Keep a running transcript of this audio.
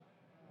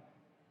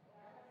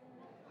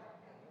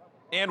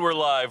And we're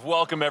live.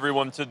 Welcome,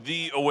 everyone, to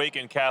the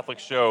Awaken Catholic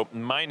Show.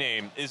 My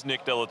name is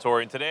Nick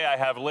DeLatorre, and today I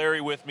have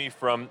Larry with me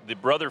from the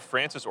Brother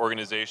Francis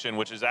organization,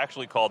 which is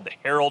actually called the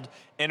Herald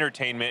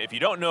Entertainment. If you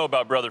don't know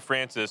about Brother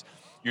Francis,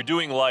 you're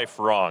doing life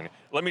wrong.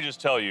 Let me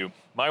just tell you,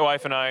 my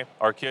wife and I,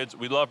 our kids,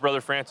 we love Brother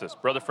Francis.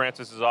 Brother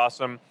Francis is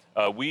awesome.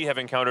 We have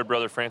encountered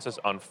Brother Francis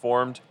on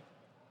Formed.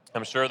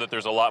 I'm sure that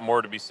there's a lot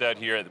more to be said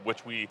here,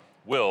 which we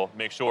will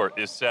make sure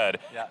is said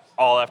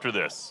all after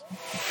this.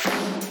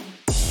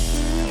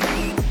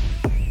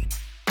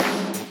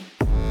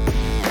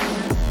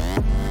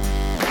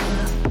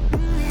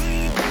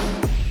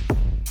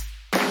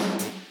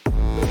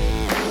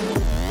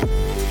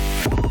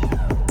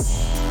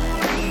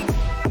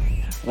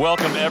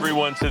 Welcome,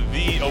 everyone, to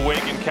the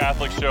Awaken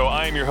Catholic Show.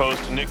 I am your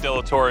host, Nick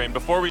DeLatorre, and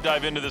before we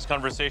dive into this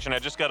conversation, I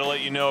just got to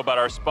let you know about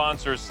our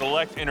sponsors,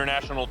 Select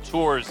International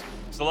Tours.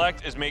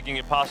 Select is making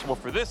it possible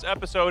for this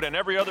episode and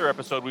every other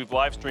episode we've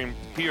live streamed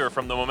here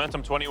from the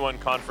Momentum 21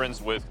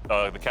 conference with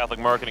the Catholic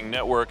Marketing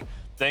Network.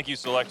 Thank you,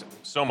 Select,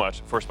 so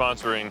much for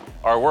sponsoring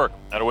our work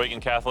at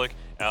Awaken Catholic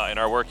and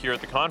our work here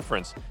at the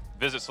conference.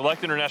 Visit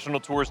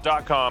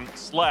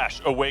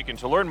selectinternationaltours.com/awaken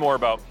to learn more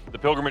about the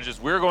pilgrimages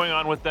we're going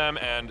on with them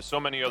and so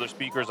many other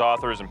speakers,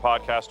 authors, and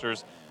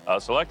podcasters.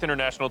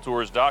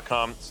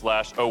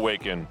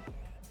 Selectinternationaltours.com/awaken.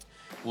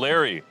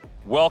 Larry,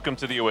 welcome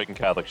to the Awaken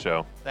Catholic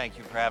Show. Thank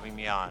you for having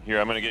me on. Here,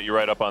 I'm going to get you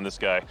right up on this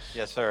guy.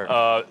 Yes,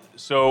 sir.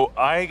 So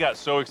I got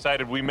so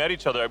excited. We met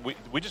each other.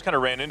 We just kind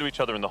of ran into each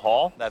other in the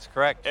hall. That's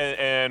correct.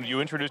 And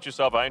you introduced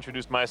yourself. I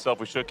introduced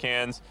myself. We shook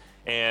hands.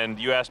 And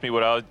you asked me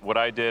what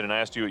I did, and I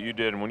asked you what you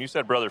did. And when you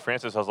said Brother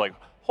Francis, I was like,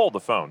 hold the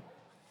phone.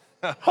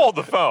 Hold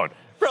the phone.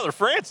 Brother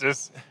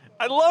Francis?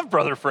 I love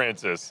Brother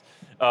Francis.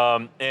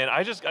 And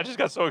I just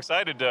got so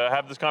excited to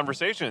have this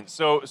conversation.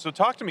 So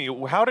talk to me.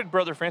 How did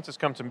Brother Francis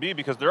come to be?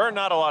 Because there are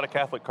not a lot of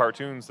Catholic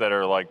cartoons that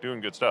are like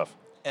doing good stuff.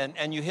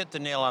 And you hit the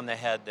nail on the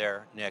head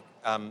there, Nick.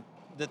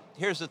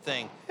 Here's the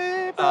thing.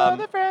 Hey,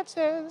 Brother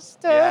Francis.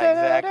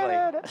 Yeah,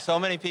 exactly. So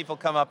many people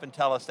come up and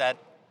tell us that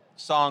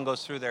song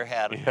goes through their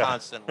head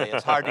constantly.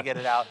 It's hard to get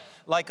it out.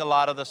 Like a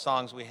lot of the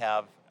songs we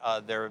have,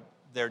 they're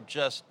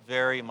just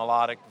very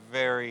melodic,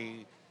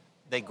 they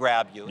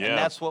grab you. Yeah. And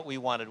that's what we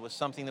wanted, was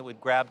something that would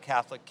grab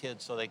Catholic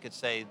kids so they could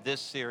say, this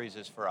series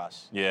is for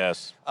us.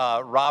 Yes.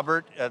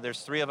 Robert,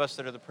 there's three of us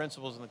that are the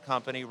principals in the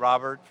company.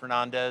 Robert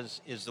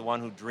Fernandez is the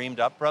one who dreamed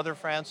up Brother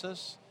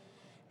Francis.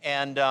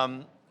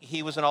 And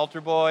he was an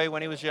altar boy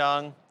when he was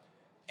young.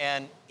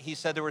 And he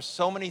said there were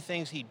so many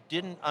things he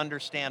didn't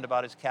understand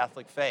about his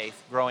Catholic faith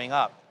growing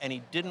up. And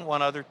he didn't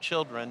want other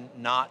children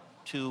not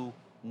to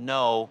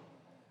know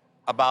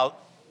about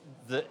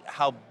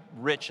how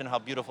rich and how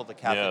beautiful the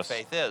Catholic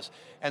faith is.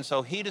 And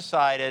so he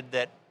decided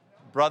that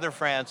Brother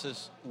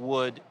Francis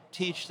would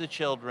teach the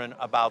children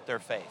about their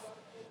faith.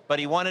 But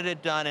he wanted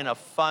it done in a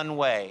fun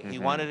way. Mm-hmm. He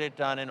wanted it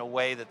done in a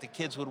way that the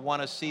kids would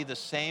want to see the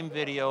same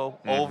video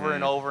over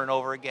and over and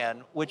over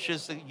again, which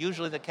is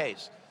usually the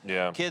case.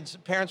 Yeah.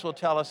 Parents will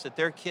tell us that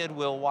their kid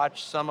will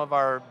watch some of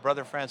our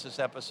Brother Francis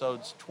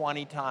episodes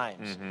 20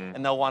 times,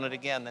 and they'll want it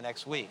again the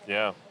next week.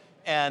 Yeah.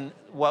 And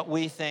what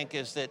we think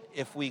is that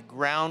if we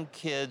ground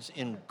kids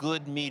in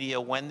good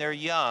media when they're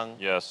young,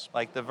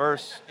 like the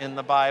verse in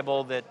the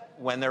Bible that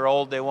when they're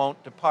old they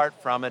won't depart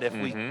from it, if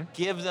we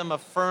give them a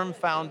firm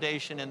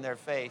foundation in their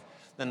faith,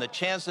 then the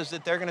chances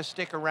that they're going to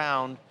stick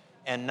around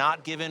and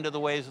not give in to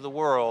the ways of the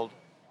world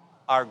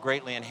are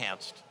greatly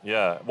enhanced.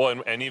 Yeah,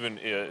 well, and even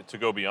to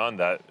go beyond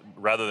that,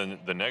 rather than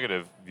the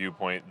negative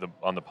viewpoint,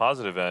 on the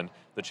positive end,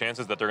 the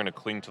chances that they're going to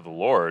cling to the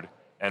Lord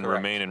and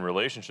remain in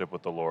relationship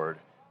with the Lord,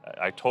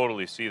 I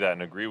totally see that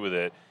and agree with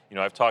it. You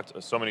know, I've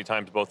talked so many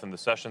times, both in the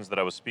sessions that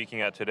I was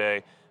speaking at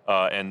today,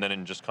 and then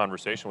in just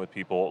conversation with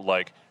people,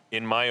 like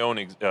in my own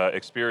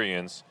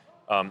experience,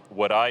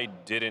 what I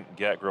didn't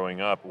get growing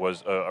up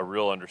was a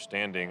real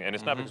understanding, and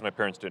it's not because my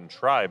parents didn't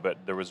try, but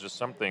there was just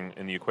something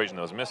in the equation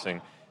that was missing.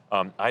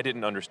 I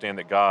didn't understand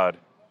that God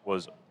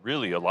was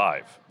really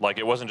alive. Like,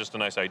 it wasn't just a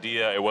nice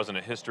idea. It wasn't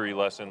a history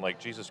lesson. Like,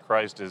 Jesus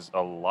Christ is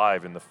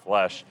alive in the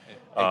flesh.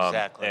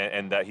 Exactly.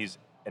 And that he's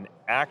an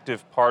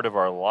active part of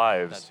our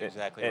lives. That's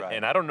exactly right.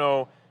 And I don't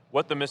know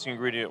what the missing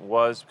ingredient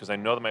was, because I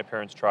know that my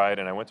parents tried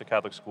and I went to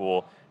Catholic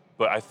school,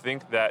 but I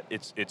think that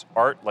it's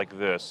art like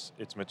this,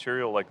 it's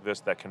material like this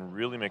that can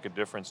really make a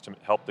difference to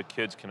help the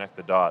kids connect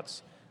the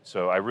dots.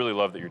 So I really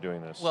love that you're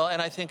doing this. Well, and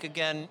I think,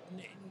 again,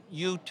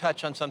 you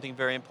touch on something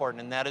very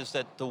important, and that is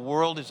that the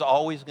world is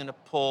always going to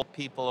pull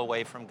people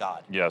away from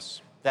God.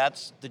 Yes.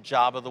 That's the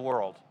job of the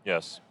world.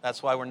 Yes.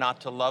 That's why we're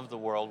not to love the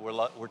world,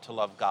 we're to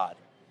love God.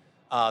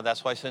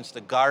 That's why since the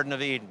Garden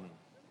of Eden,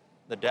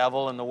 the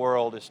devil and the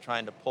world is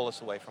trying to pull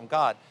us away from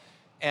God.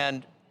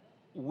 And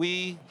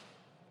we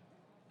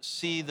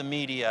see the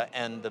media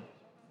and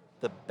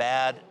the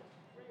bad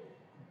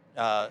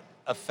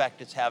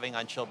effect it's having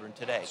on children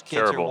today. It's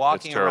Kids terrible. are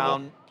walking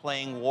around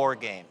playing war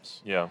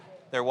games. Yeah.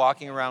 They're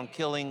walking around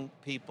killing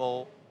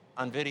people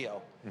on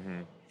video.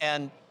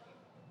 And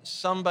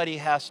somebody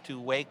has to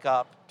wake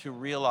up to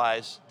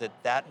realize that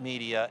that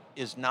media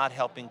is not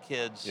helping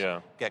kids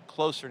get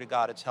closer to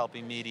God. It's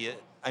helping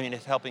I mean,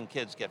 it's helping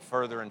kids get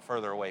further and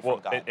further away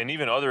Well, from God. and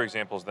even other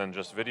examples than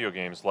just video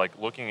games, like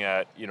looking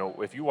at,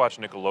 if you watch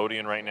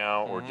Nickelodeon right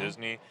now or Mm-hmm.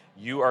 Disney,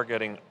 you are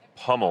getting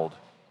pummeled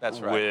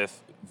That's right.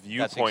 with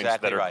viewpoints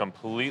exactly that are right.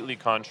 completely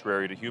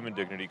contrary to human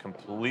dignity,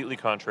 completely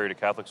contrary to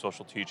Catholic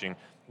social teaching,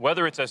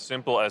 whether it's as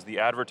simple as the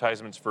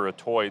advertisements for a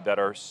toy that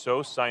are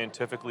so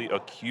scientifically,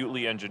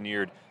 acutely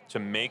engineered to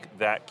make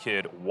that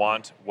kid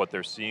want what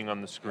they're seeing on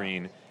the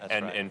screen That's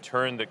and, right. and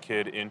turn the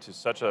kid into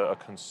such a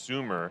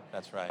consumer.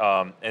 That's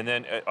right. And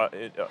then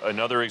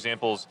another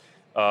example's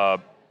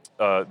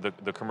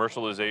the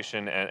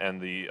commercialization and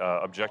the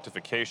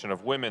objectification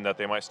of women that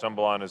they might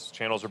stumble on as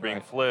channels are being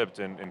right. flipped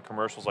and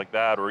commercials like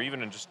that, or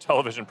even in just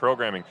television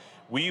programming.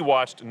 We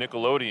watched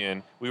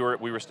Nickelodeon. We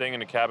were staying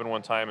in a cabin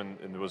one time and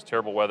there was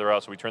terrible weather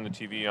out, so we turned the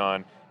TV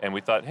on and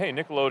we thought, hey,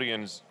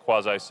 Nickelodeon's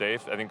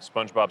quasi-safe. I think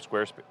SpongeBob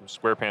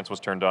SquarePants was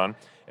turned on.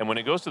 And when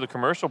it goes to the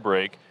commercial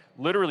break,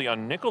 literally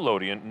on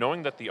Nickelodeon,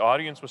 knowing that the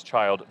audience was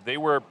child, there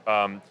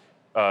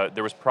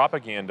was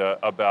propaganda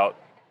about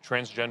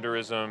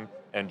transgenderism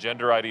and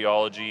gender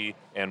ideology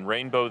and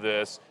rainbow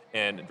this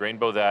and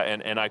rainbow that,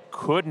 and I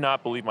could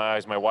not believe my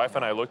eyes. My wife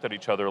and I looked at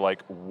each other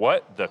like,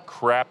 what the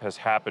crap has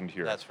happened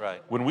here? That's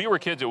right. When we were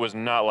kids, it was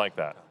not like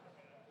that.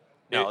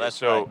 No, that's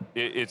so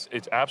right.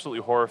 it's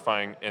absolutely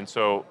horrifying, and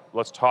so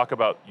let's talk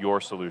about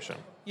your solution.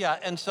 Yeah,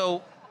 and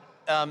so,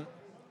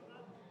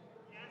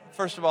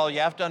 first of all, you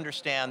have to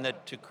understand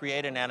that to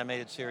create an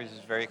animated series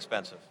is very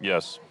expensive.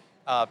 Yes.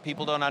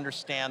 People don't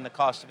understand the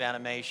cost of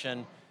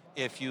animation.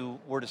 If you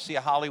were to see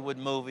a Hollywood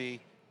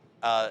movie,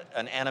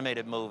 an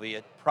animated movie,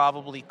 it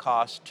probably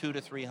costs $200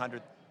 to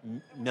 $300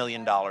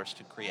 million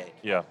to create.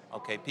 Yeah.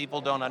 Okay,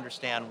 people don't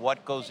understand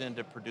what goes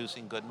into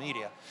producing good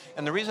media.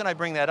 And the reason I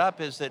bring that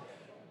up is that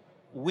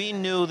we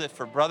knew that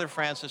for Brother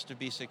Francis to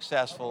be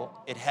successful,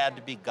 it had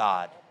to be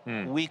God.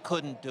 We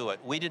couldn't do it.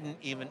 We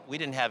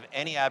didn't have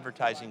any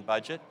advertising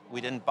budget. We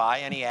didn't buy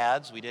any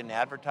ads. We didn't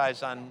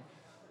advertise on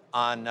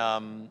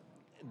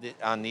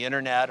the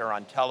internet or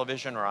on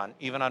television or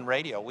even on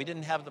radio. We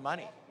didn't have the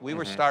money. We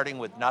were starting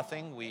with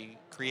nothing. We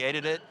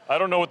created it. I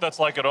don't know what that's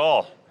like at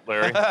all,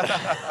 Larry.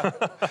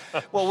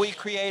 Well, we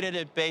created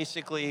it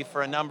basically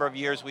for a number of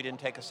years. We didn't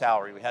take a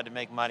salary. We had to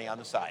make money on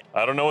the side.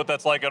 I don't know what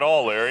that's like at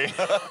all, Larry.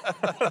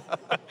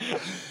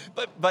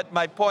 But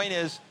my point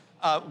is,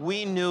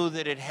 we knew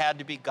that it had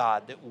to be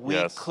God, that we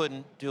Yes.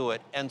 couldn't do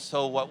it. And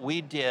so what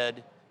we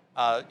did,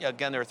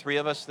 again, there are three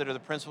of us that are the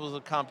principals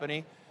of the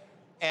company,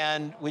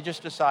 and we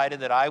just decided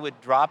that I would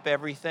drop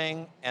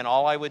everything, and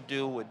all I would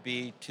do would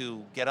be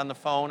to get on the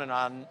phone and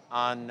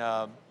on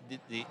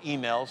the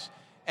emails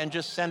and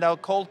just send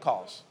out cold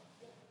calls.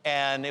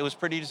 And it was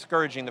pretty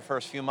discouraging the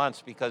first few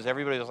months because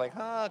everybody was like,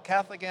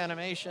 Catholic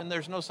animation,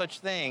 there's no such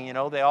thing. You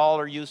know, they all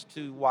are used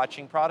to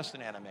watching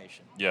Protestant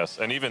animation. Yes,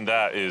 and even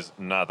that is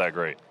not that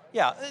great.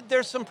 Yeah,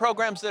 there's some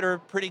programs that are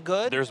pretty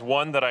good. There's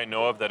one that I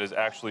know of that is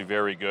actually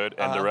very good,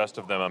 and the rest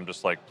of them I'm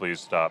just like, please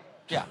stop.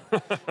 Yeah.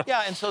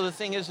 Yeah, and so the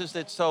thing is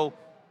that so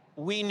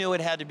we knew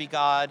it had to be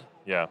God.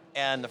 Yeah.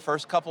 And the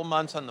first couple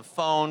months on the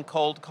phone,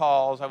 cold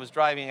calls, I was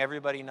driving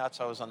everybody nuts.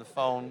 I was on the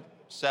phone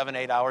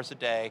 7-8 hours a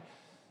day.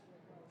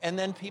 And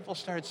then people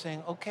started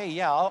saying, okay,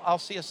 yeah, I'll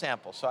see a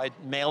sample. So I'd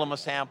mail them a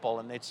sample,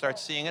 and they'd start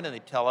seeing it, and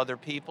they'd tell other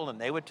people,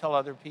 and they would tell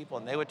other people,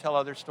 and they would tell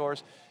other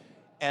stores.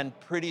 And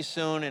pretty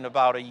soon, in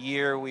about a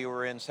year, we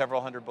were in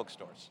several hundred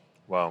bookstores.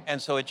 Wow.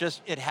 And so it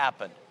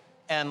happened.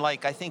 And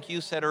like I think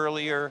you said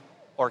earlier,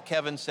 or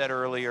Kevin said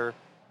earlier,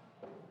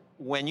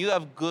 when you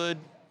have good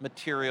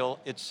material,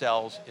 it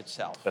sells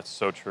itself. That's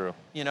so true.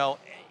 You know,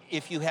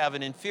 if you have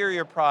an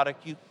inferior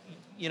product,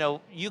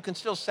 you can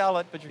still sell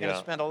it, but you're going to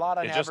spend a lot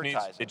on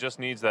advertising. It just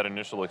needs that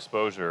initial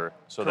exposure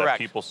so Correct. that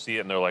people see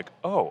it and they're like,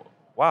 oh,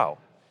 wow.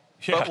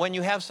 Yeah. But when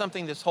you have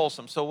something that's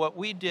wholesome, so what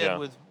we did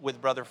Yeah.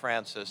 with Brother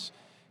Francis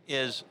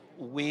is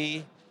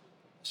we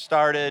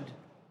started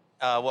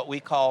what we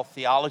call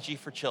theology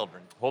for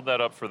children. Hold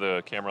that up for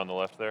the camera on the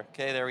left there.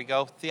 Okay, there we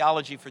go.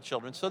 Theology for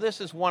children. So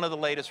this is one of the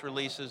latest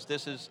releases.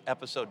 This is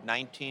episode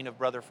 19 of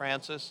Brother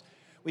Francis.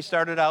 We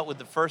started out with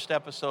the first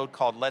episode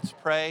called Let's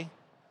Pray.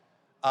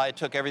 It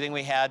took everything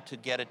we had to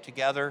get it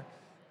together.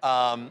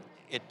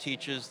 It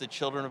teaches the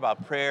children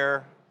about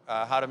prayer,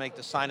 how to make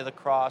the sign of the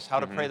cross, how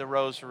to pray the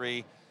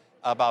rosary,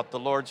 about the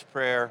Lord's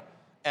Prayer.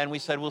 And we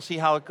said, we'll see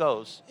how it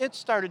goes. It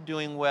started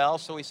doing well,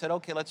 so we said,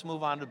 okay, let's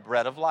move on to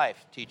Bread of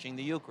Life, teaching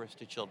the Eucharist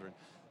to children.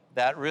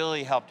 That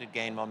really helped it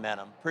gain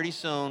momentum. Pretty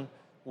soon,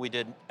 we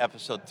did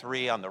episode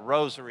 3 on the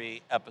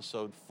Rosary,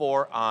 episode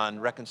 4 on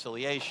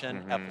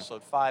reconciliation,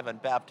 episode 5 on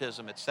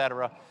baptism,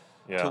 etc.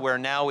 Yeah. To where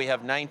now we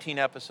have 19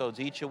 episodes,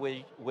 each of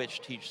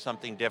which teach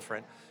something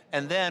different.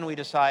 And then we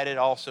decided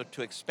also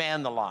to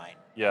expand the line.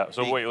 Yeah,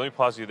 so wait, let me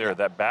pause you there.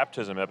 That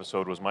baptism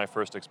episode was my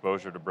first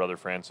exposure to Brother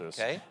Francis.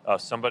 Okay.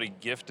 Somebody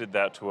gifted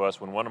that to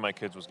us when one of my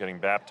kids was getting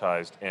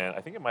baptized, and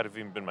I think it might have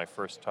even been my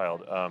first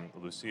child,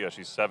 Lucia.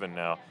 She's 7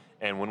 now.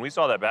 And when we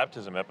saw that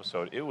baptism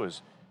episode, it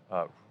was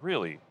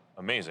really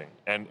amazing.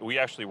 And we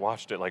actually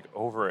watched it like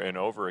over and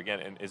over again.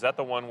 And is that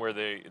the one where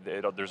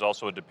there's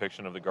also a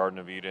depiction of the Garden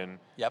of Eden?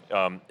 Yep.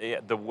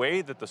 The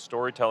way that the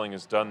storytelling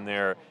is done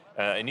there,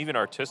 and even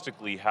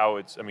artistically, how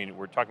it's, I mean,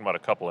 we're talking about a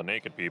couple of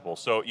naked people.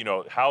 So,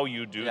 how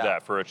you do Yeah.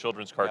 that for a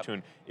children's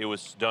cartoon, it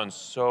was done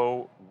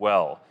so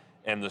well.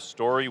 And the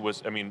story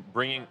was, I mean,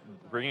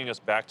 bringing us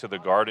back to the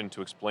garden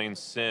to explain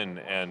sin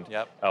and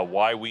Yep.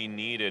 why we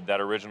needed that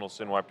original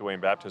sin wiped away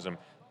in baptism.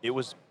 It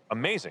was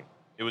amazing.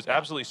 It was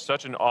absolutely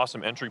such an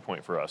awesome entry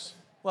point for us.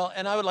 Well,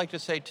 and I would like to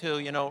say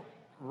too,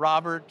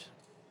 Robert,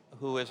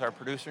 who is our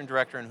producer and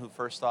director and who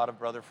first thought of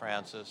Brother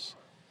Francis,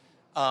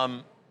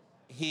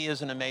 he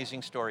is an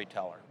amazing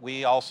storyteller.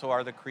 We also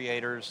are the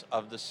creators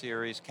of the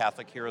series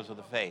Catholic Heroes of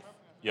the Faith.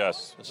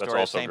 Yes, The that's story of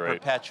also St.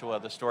 great. Perpetua,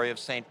 the story of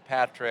St.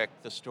 Patrick,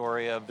 the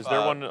story of... Is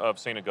there one of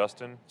St.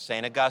 Augustine?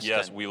 St. Augustine.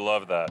 Yes, we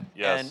love that.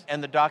 Yes.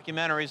 And the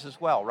documentaries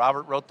as well.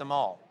 Robert wrote them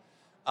all.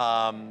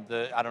 I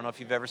don't know if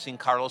you've ever seen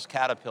Carlos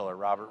Caterpillar.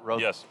 Robert wrote.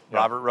 Yes, yeah.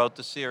 Robert wrote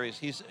the series.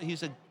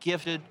 He's a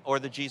gifted, or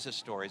the Jesus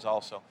stories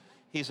also.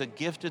 He's a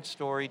gifted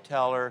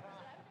storyteller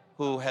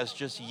who has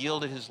just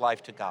yielded his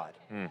life to God,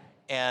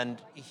 and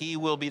he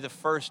will be the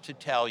first to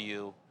tell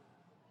you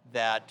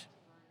that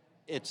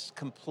it's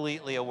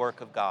completely a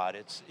work of God.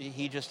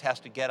 He just has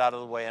to get out of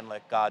the way and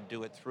let God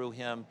do it through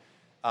him.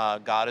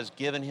 God has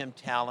given him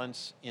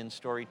talents in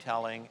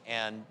storytelling,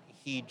 and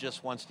he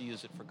just wants to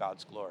use it for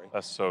God's glory.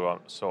 That's so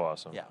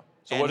awesome. Yeah.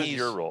 So And what is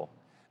your role?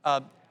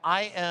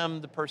 I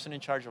am the person in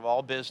charge of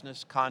all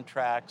business,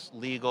 contracts,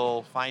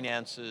 legal,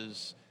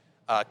 finances,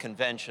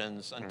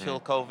 conventions. Until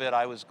COVID,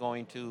 I was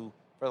going to,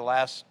 for the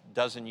last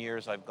dozen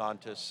years, I've gone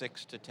to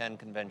 6 to 10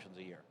 conventions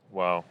a year.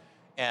 Wow.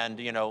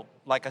 And,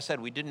 like I said,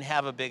 we didn't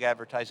have a big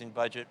advertising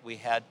budget. We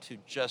had to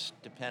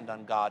just depend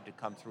on God to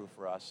come through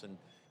for us,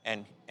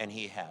 and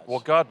he has.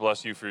 Well, God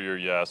bless you for your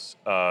yes,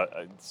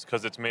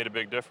 because it's made a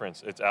big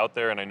difference. It's out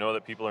there, and I know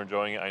that people are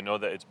enjoying it. I know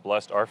that it's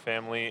blessed our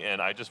family,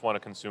 and I just want to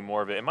consume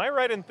more of it. Am I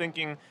right in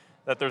thinking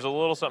that there's a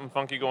little something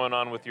funky going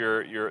on with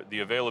the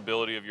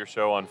availability of your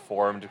show on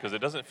Formed? Because it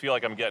doesn't feel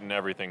like I'm getting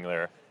everything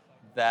there.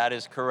 That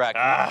is correct.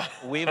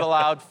 We've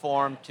allowed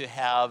Form to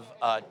have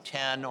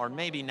 10 or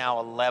maybe now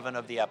 11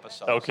 of the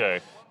episodes. Okay.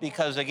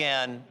 Because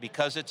again,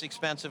 because it's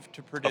expensive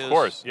to produce, Of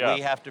course, yeah.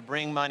 we have to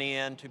bring money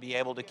in to be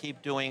able to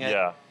keep doing it.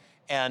 Yeah.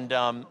 And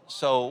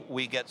so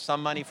we get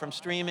some money from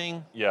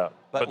streaming. Yeah,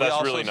 but we that's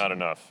also, really not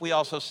enough. We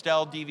also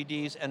sell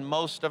DVDs, and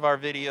most of our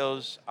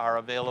videos are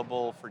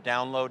available for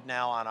download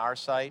now on our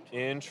site.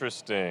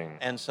 Interesting.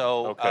 And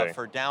so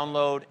for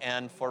download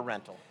and for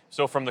rental.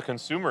 So from the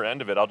consumer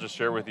end of it, I'll just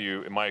share with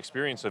you my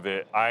experience of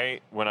it.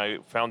 When I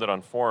found it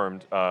on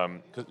Formed,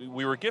 because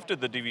we were gifted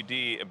the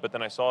DVD, but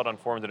then I saw it on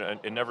Formed, and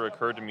it never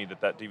occurred to me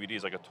that DVD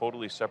is like a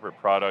totally separate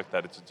product,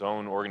 that it's its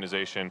own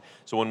organization.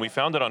 So when we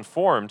found it on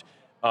Formed,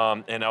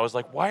 and I was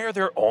like, why are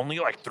there only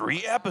like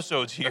 3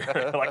 episodes here?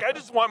 Like, I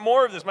just want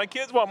more of this. My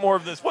kids want more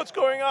of this. What's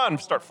going on?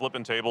 Start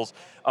flipping tables.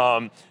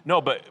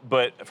 No,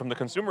 but from the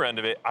consumer end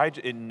of it,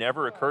 it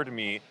never occurred to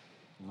me,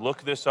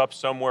 look this up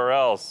somewhere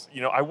else.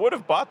 I would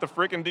have bought the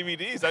freaking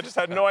DVDs. I just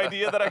had no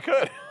idea that I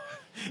could.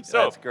 So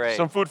that's great.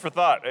 Some food for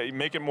thought.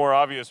 Make it more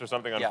obvious or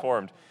something on Yeah.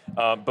 Formed.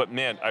 But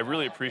man, I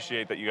really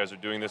appreciate that you guys are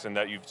doing this and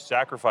that you've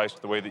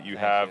sacrificed the way that you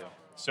have. you.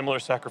 Similar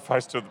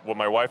sacrifice to what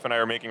my wife and I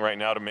are making right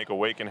now to make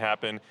Awaken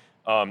happen.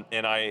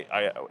 And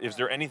is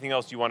there anything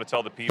else you want to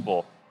tell the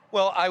people?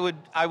 Well, I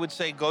would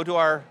say go to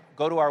our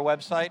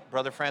website,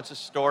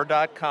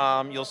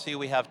 brotherfrancisstore.com. You'll see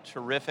we have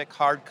terrific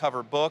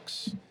hardcover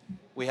books.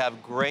 We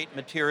have great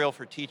material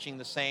for teaching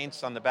the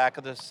saints. On the back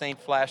of the saint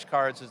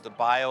flashcards is the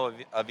bio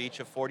of each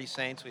of 40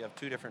 saints. We have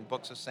 2 different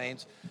books of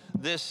saints.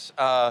 This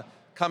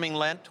coming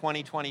Lent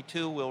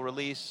 2022, we'll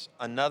release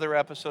another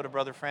episode of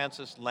Brother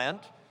Francis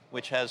Lent,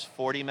 which has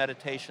 40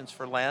 meditations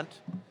for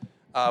Lent.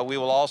 We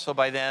will also,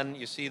 by then,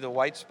 you see the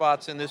white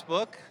spots in this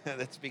book.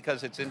 That's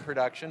because it's in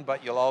production,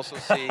 but you'll also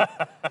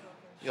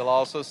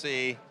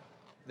see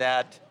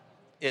that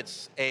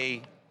it's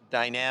a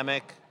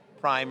dynamic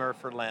primer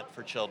for Lent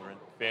for children.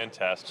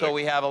 Fantastic. So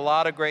we have a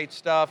lot of great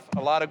stuff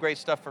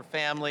for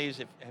families.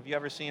 Have you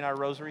ever seen our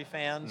rosary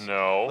fans?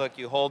 No. Look,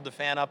 you hold the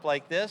fan up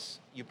like this,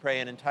 you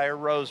pray an entire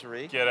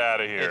rosary. Get out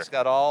of here. It's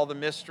got all the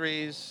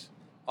mysteries,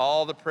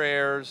 all the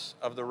prayers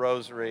of the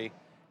rosary,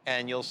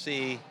 and you'll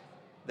see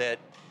that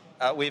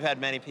we've had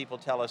many people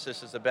tell us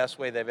this is the best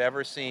way they've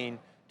ever seen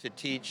to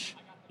teach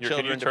children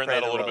Can you to turn pray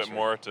that the a little bit rosary.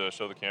 more to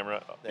show the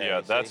camera? There, Yeah,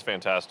 you that's see?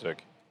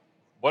 fantastic.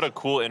 What a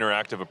cool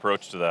interactive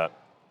approach to that.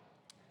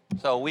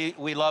 So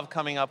we love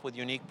coming up with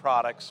unique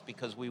products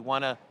because we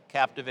want to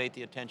captivate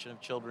the attention of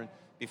children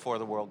before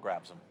the world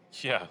grabs them.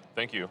 Yeah,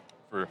 thank you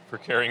for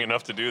caring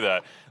enough to do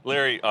that.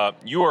 Larry,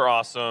 you are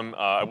awesome.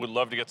 I would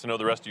love to get to know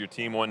the rest of your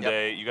team one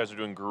day. You guys are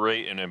doing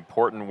great and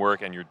important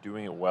work, and you're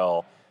doing it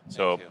well.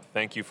 So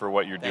thank you for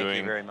what you're doing. Thank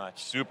you very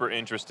much. Super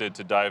interested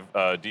to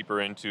dive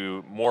deeper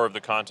into more of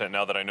the content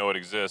now that I know it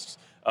exists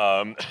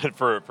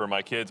for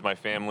my kids, my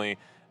family.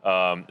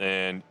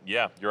 And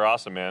yeah, you're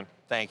awesome, man.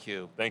 Thank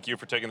you. Thank you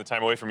for taking the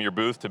time away from your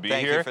booth to be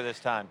Thank here. you for this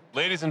time.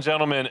 Ladies and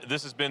gentlemen,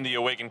 this has been the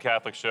Awaken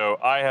Catholic Show.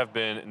 I have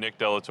been Nick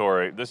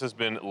Delatorre. This has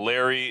been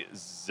Larry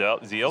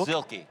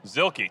Zielke.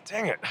 Zielke,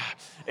 dang it.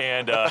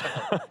 And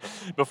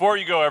before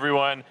you go,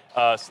 everyone,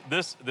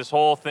 this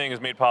whole thing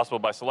is made possible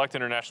by Select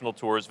International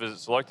Tours.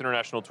 Visit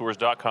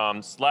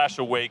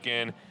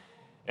selectinternationaltours.com/awaken.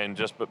 And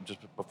just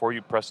before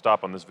you press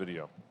stop on this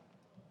video,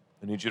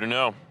 I need you to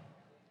know,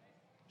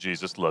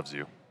 Jesus loves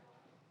you.